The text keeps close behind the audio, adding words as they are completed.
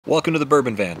Welcome to the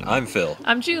Bourbon Van. I'm Phil.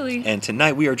 I'm Julie. And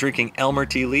tonight we are drinking Elmer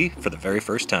T Lee for the very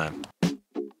first time.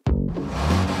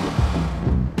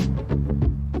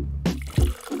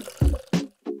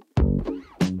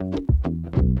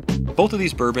 Both of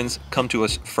these bourbons come to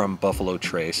us from Buffalo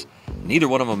Trace. Neither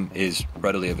one of them is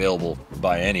readily available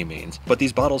by any means, but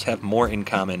these bottles have more in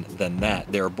common than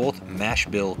that. They are both Mash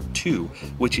Bill 2,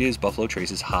 which is Buffalo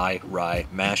Trace's high rye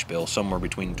mash bill. Somewhere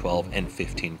between 12 and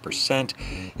 15%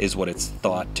 is what it's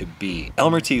thought to be.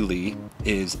 Elmer T Lee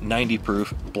is 90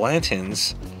 proof.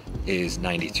 Blanton's is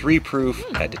 93 proof.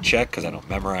 Had to check because I don't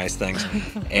memorize things.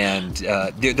 And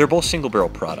they're both single barrel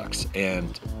products,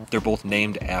 and they're both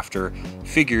named after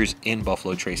figures in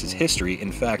Buffalo Trace's history.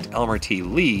 In fact, Elmer T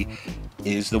Lee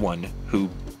is the one who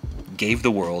gave the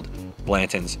world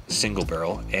Blanton's single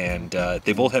barrel, and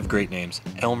they both have great names.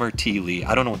 Elmer T Lee,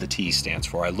 I don't know what the T stands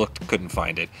for. I looked, couldn't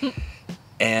find it.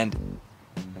 And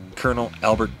Colonel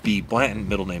Albert B. Blanton,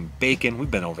 middle name Bacon. We've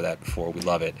been over that before. We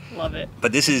love it. Love it.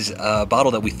 But this is a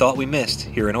bottle that we thought we missed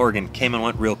here in Oregon. Came and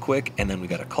went real quick, and then we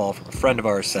got a call from a friend of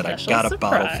ours, said, Special I got a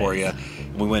surprise. bottle for you.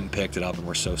 We went and picked it up, and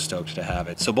we're so stoked to have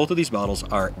it. So both of these bottles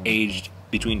are aged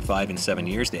between 5 and 7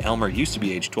 years. The Elmer used to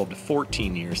be aged 12 to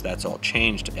 14 years. That's all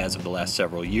changed as of the last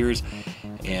several years.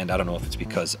 And I don't know if it's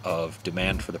because of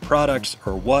demand for the products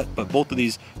or what, but both of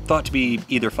these thought to be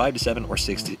either 5 to 7 or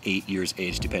 6 to 8 years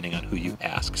aged, depending on who you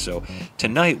ask. So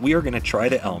tonight we are going to try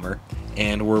the Elmer,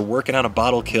 and we're working on a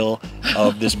bottle kill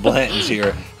of this Blanton's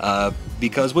here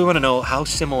because we want to know how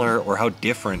similar or how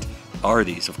different are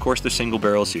these. Of course, they're single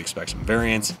barrels, so you expect some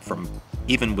variance from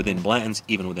even within Blanton's,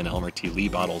 even within Elmer T Lee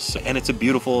bottles. And it's a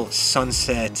beautiful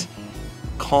sunset,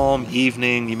 calm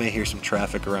evening. You may hear some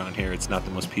traffic around here. It's not the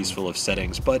most peaceful of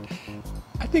settings, but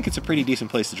I think it's a pretty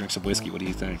decent place to drink some whiskey. What do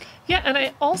you think? Yeah, and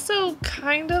I also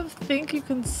kind of think you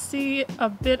can see a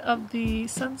bit of the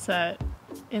sunset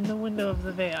in the window of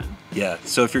the van. Yeah,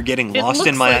 so if you're getting lost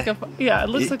in my... it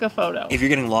looks like a photo. If you're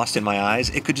getting lost in my eyes,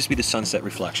 it could just be the sunset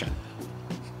reflection.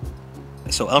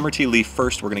 So Elmer T Lee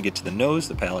first, we're going to get to the nose,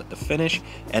 the palate, the finish,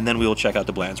 and then we will check out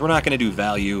the blends. We're not going to do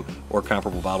value or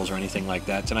comparable bottles or anything like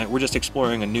that tonight. We're just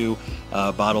exploring a new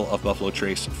bottle of Buffalo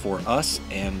Trace for us,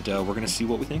 and we're going to see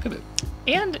what we think of it.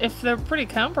 And if they're pretty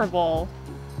comparable,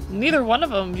 neither one of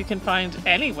them you can find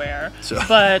anywhere, so,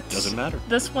 but doesn't matter.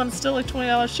 This one's still like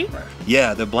 $20 cheaper.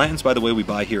 Yeah, the Blantons, by the way, we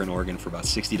buy here in Oregon for about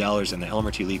 $60, and the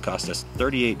Elmer T Lee cost us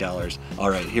 $38. All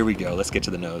right, here we go. Let's get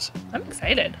to the nose. I'm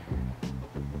excited.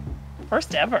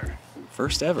 First ever.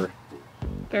 First ever.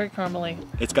 Very caramely.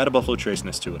 It's got a Buffalo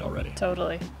Traceness to it already.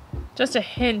 Totally. Just a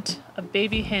hint, a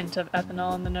baby hint of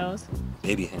ethanol in the nose.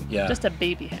 Baby hint, yeah. Just a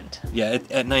baby hint. Yeah,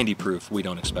 at 90 proof, we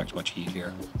don't expect much heat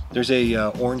here. There's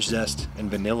a orange zest and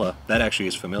vanilla. That actually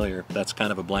is familiar. That's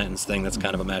kind of a Blanton's thing. That's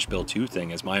kind of a Mash Bill 2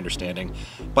 thing, is my understanding.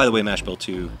 By the way, Mash Bill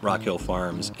 2, Rock Hill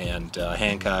Farms, and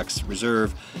Hancock's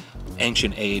Reserve,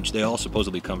 Ancient Age, they all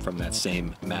supposedly come from that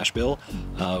same mash bill.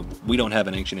 We don't have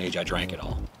an Ancient Age. I drank it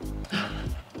all.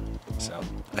 So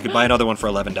I could buy another one for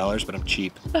 $11, but I'm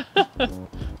cheap.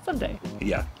 Someday.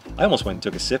 Yeah. I almost went and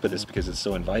took a sip of this because it's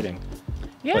so inviting.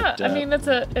 Yeah, but, I mean,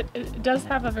 it does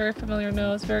have a very familiar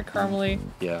nose, very caramely.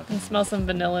 Yeah. You can smell some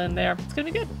vanilla in there. It's going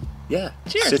to be good. Yeah.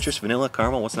 Cheers. Citrus, vanilla,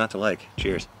 caramel, what's not to like?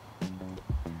 Cheers.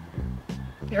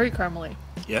 Very caramely.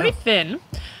 Yeah. Pretty thin.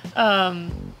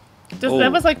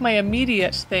 That was like my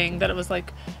immediate thing, that it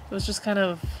was just kind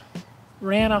of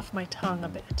ran off my tongue a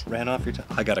bit. Ran off your tongue?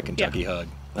 I got a Kentucky hug.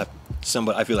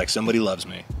 I feel like somebody loves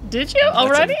me. Did you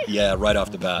already? Yeah, right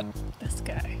off the bat. This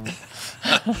guy.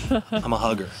 I'm a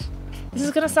hugger. This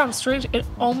is going to sound strange. It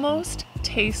almost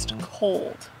tastes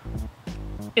cold.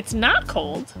 It's not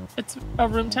cold. It's a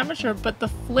room temperature, but the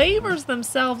flavors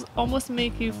themselves almost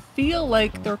make you feel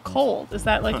like they're cold. Is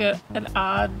that like an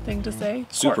odd thing to say?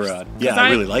 Super odd. Yeah, I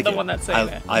really like it. The one that's saying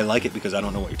it. I like it because I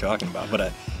don't know what you're talking about,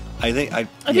 but I think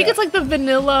it's like the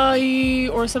vanilla-y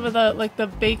or some of the like the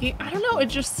baking. I don't know.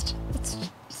 It's just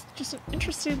an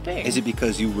interesting thing. Is it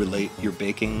because you relate your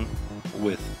baking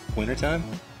with wintertime?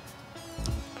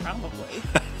 Probably.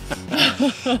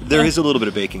 There is a little bit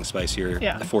of baking spice here,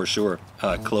 yeah, for sure.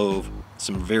 Clove,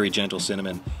 some very gentle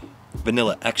cinnamon,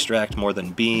 vanilla extract more than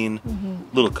bean,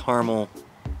 little caramel.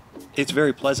 It's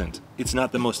very pleasant. It's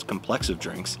not the most complex of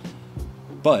drinks,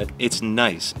 but it's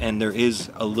nice, and there is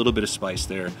a little bit of spice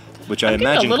there, which I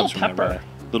imagine comes from pepper.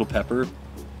 Little pepper.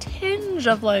 Tinge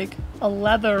of like a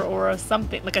leather or a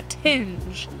something, like a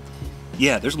tinge.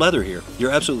 Yeah, there's leather here.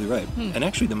 You're absolutely right. And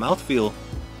actually, the mouthfeel,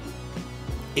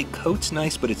 it coats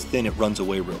nice, but it's thin. It runs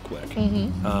away real quick.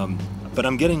 But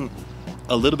I'm getting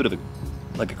a little bit of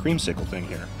like a creamsicle thing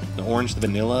here. The orange, the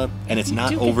vanilla, and it's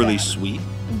not overly sweet.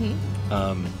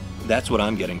 That's what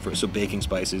I'm getting for. So baking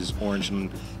spices, orange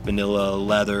and vanilla,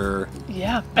 leather.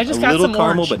 Yeah, I just a got little some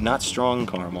caramel, orange. but not strong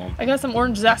caramel. I got some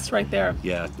orange zest right there.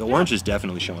 Yeah, the orange is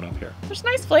definitely showing up here. There's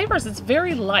nice flavors. It's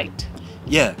very light.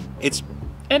 Yeah, it's...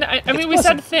 And I mean, we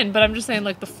said thin, but I'm just saying,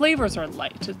 like, the flavors are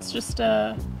light. It's just,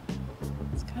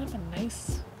 it's kind of a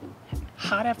nice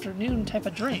hot afternoon type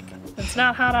of drink. It's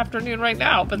not hot afternoon right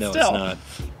now, but no, still. No,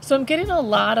 it's not. So I'm getting a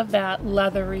lot of that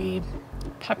leathery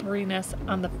pepperiness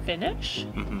on the finish.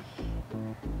 Mm-hmm.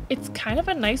 It's kind of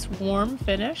a nice warm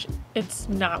finish. It's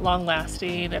not long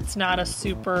lasting. It's not a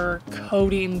super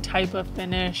coating type of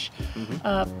finish,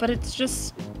 but it's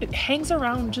just, it hangs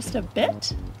around just a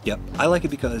bit. Yep, I like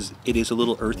it because it is a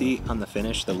little earthy on the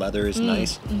finish. The leather is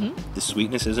nice. The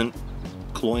sweetness isn't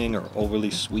cloying or overly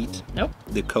sweet. Nope.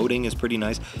 The coating is pretty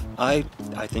nice. I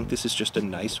think this is just a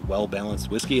nice, well-balanced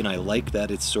whiskey, and I like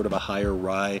that it's sort of a higher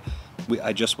rye.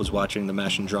 I just was watching the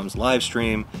Mash and Drums live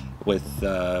stream with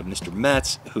Mr.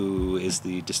 Metz, who is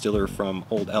the distiller from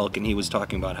Old Elk, and he was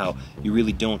talking about how you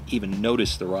really don't even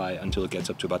notice the rye until it gets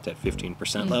up to about that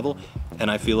 15% level.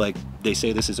 And I feel like they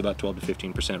say this is about 12 to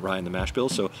 15% rye in the mash bill,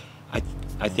 so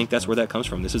I think that's where that comes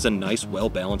from. This is a nice,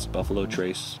 well-balanced Buffalo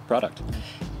Trace product.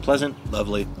 Pleasant,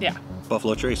 lovely. Yeah.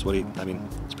 Buffalo Trace, I mean,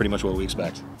 it's pretty much what we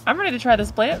expect. I'm ready to try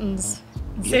this Blanton's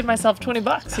and save myself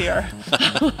 $20 here.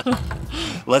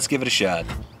 Let's give it a shot.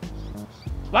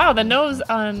 Wow, the nose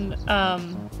on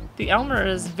the Elmer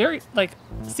is very,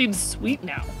 seems sweet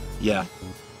now. Yeah,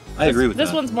 I agree with that.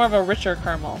 This one's more of a richer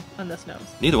caramel on this nose.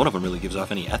 Neither one of them really gives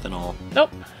off any ethanol.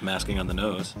 Nope. Masking on the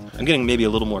nose. I'm getting maybe a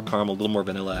little more caramel, a little more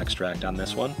vanilla extract on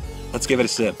this one. Let's give it a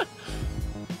sip.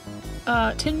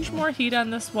 Tinge more heat on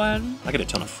this one. I get a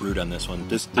ton of fruit on this one.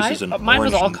 This is an mine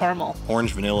orange, was all caramel.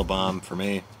 Orange vanilla bomb for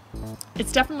me.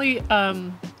 It's definitely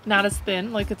not as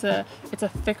thin. Like it's a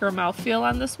thicker mouthfeel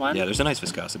on this one. Yeah, there's a nice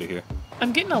viscosity here.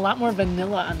 I'm getting a lot more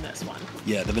vanilla on this one.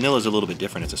 Yeah, the vanilla is a little bit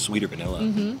different. It's a sweeter vanilla.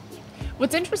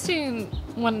 What's interesting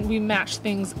when we match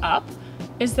things up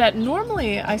is that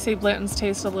normally I say Blanton's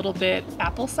taste a little bit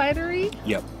apple cidery.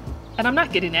 Yep. And I'm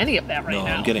not getting any of that right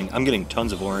now. I'm getting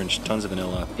tons of orange, tons of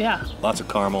vanilla. Yeah. Lots of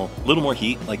caramel, a little more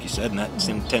heat, like you said, and that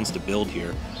tends to build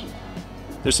here.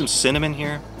 There's some cinnamon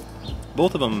here.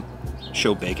 Both of them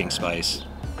show baking spice,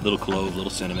 a little clove, a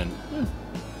little cinnamon.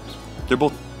 They're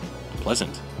both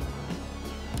pleasant.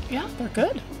 Yeah, they're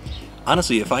good.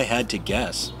 Honestly, if I had to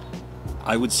guess,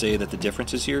 I would say that the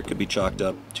differences here could be chalked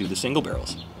up to the single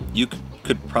barrels. You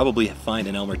could probably find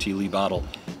an Elmer T Lee bottle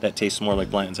that tastes more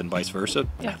like Blanton's and vice versa.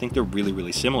 Yeah. I think they're really,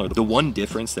 really similar. The one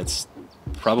difference that's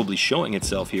probably showing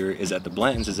itself here is that the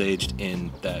Blanton's is aged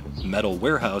in that metal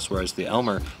warehouse, whereas the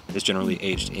Elmer is generally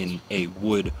aged in a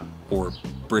wood or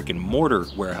brick and mortar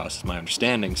warehouse, is my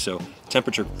understanding. So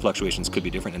temperature fluctuations could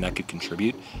be different, and that could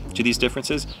contribute to these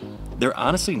differences. They're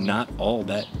honestly not all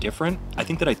that different. I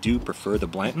think that I do prefer the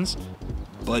Blanton's,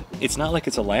 but it's not like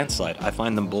it's a landslide. I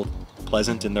find them both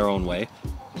pleasant in their own way,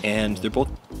 and they're both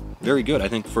very good. I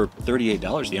think for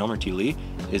 $38, the Elmer T Lee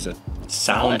is a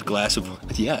sound glass of,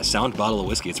 sound bottle of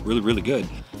whiskey. It's really, really good.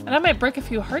 And I might break a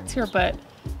few hearts here, but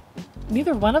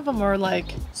neither one of them are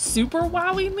super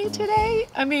wowing me today.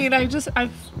 I mean,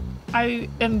 I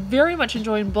am very much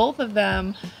enjoying both of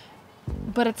them,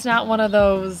 but it's not one of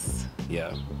those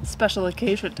special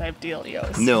occasion type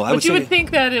dealios. No, I would say, you would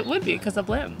think that it would be because of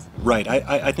Blanton's. Right.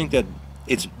 I think that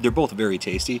they're both very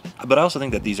tasty, but I also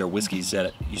think that these are whiskeys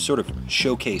that you sort of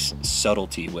showcase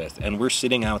subtlety with, and we're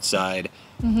sitting outside.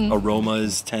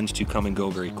 Aromas tend to come and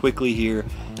go very quickly here,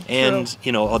 and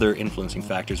other influencing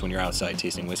factors when you're outside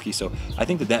tasting whiskey. So I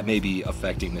think that may be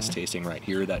affecting this tasting right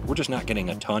here, that we're just not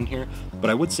getting a ton here. But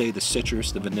I would say the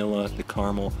citrus, the vanilla, the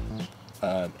caramel,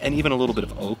 and even a little bit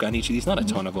of oak on each of these. Not a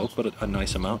ton of oak, but a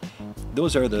nice amount.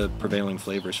 Those are the prevailing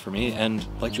flavors for me, and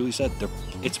like Julie said,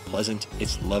 it's pleasant,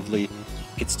 it's lovely,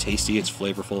 it's tasty, it's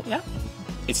flavorful. Yeah.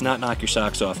 It's not knock your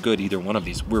socks off good, either one of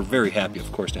these. We're very happy,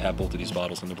 of course, to have both of these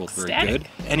bottles, and they're both very good.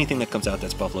 Anything that comes out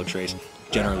that's Buffalo Trace,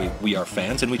 generally we are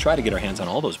fans, and we try to get our hands on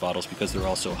all those bottles because they're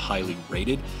all so highly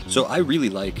rated. So I really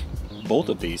like both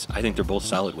of these. I think they're both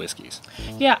solid whiskeys.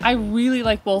 Yeah, I really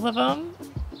like both of them.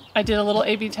 I did a little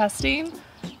A/B testing,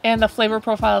 and the flavor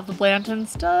profile of the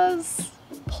Blanton's does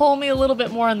pull me a little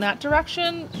bit more in that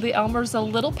direction. The Elmer's a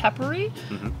little peppery.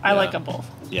 I like them both.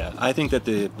 Yeah, I think that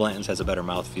the Blanton's has a better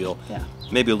mouthfeel. Yeah.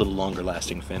 Maybe a little longer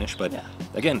lasting finish, but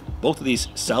again, both of these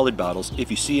solid bottles.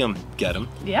 If you see them, get them.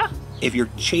 Yeah. If you're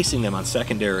chasing them on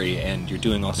secondary and you're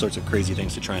doing all sorts of crazy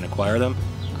things to try and acquire them,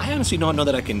 I honestly don't know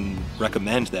that I can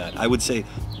recommend that. I would say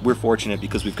we're fortunate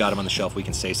because we've got them on the shelf. We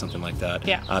can say something like that,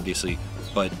 obviously.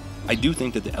 But I do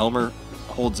think that the Elmer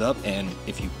holds up, and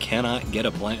if you cannot get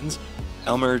a Blanton's,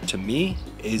 Elmer, to me,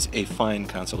 is a fine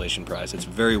consolation prize. It's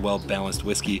very well balanced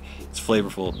whiskey. It's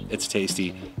flavorful. It's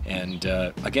tasty. And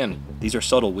again, these are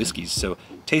subtle whiskeys, so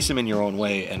taste them in your own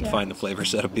way and find the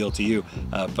flavors that appeal to you.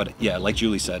 But yeah, like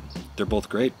Julie said, they're both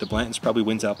great. The Blanton's probably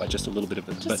wins out by just a little bit of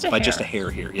it, but by just a hair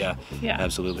here. Yeah,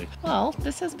 absolutely. Well,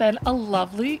 this has been a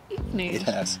lovely evening. It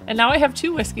has. And now I have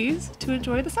 2 whiskeys to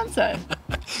enjoy the sunset.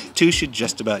 2 should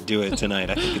just about do it tonight.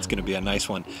 I think it's going to be a nice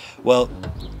one. Well,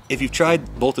 if you've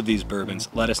tried both of these bourbons,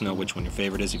 let us know which one your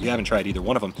favorite is. If you haven't tried either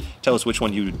one of them, tell us which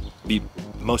one you'd be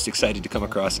most excited to come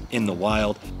across in the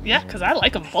wild. Yeah, because I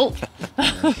like them both.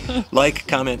 Like,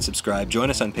 comment, subscribe. Join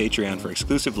us on Patreon for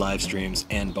exclusive live streams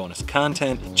and bonus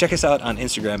content. Check us out on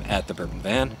Instagram at The Bourbon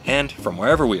Van, and from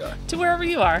wherever we are. To wherever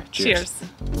you are. Cheers.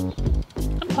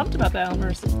 I'm pumped about that,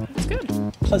 Elmer's. It's good.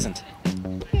 Pleasant.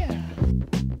 Yeah.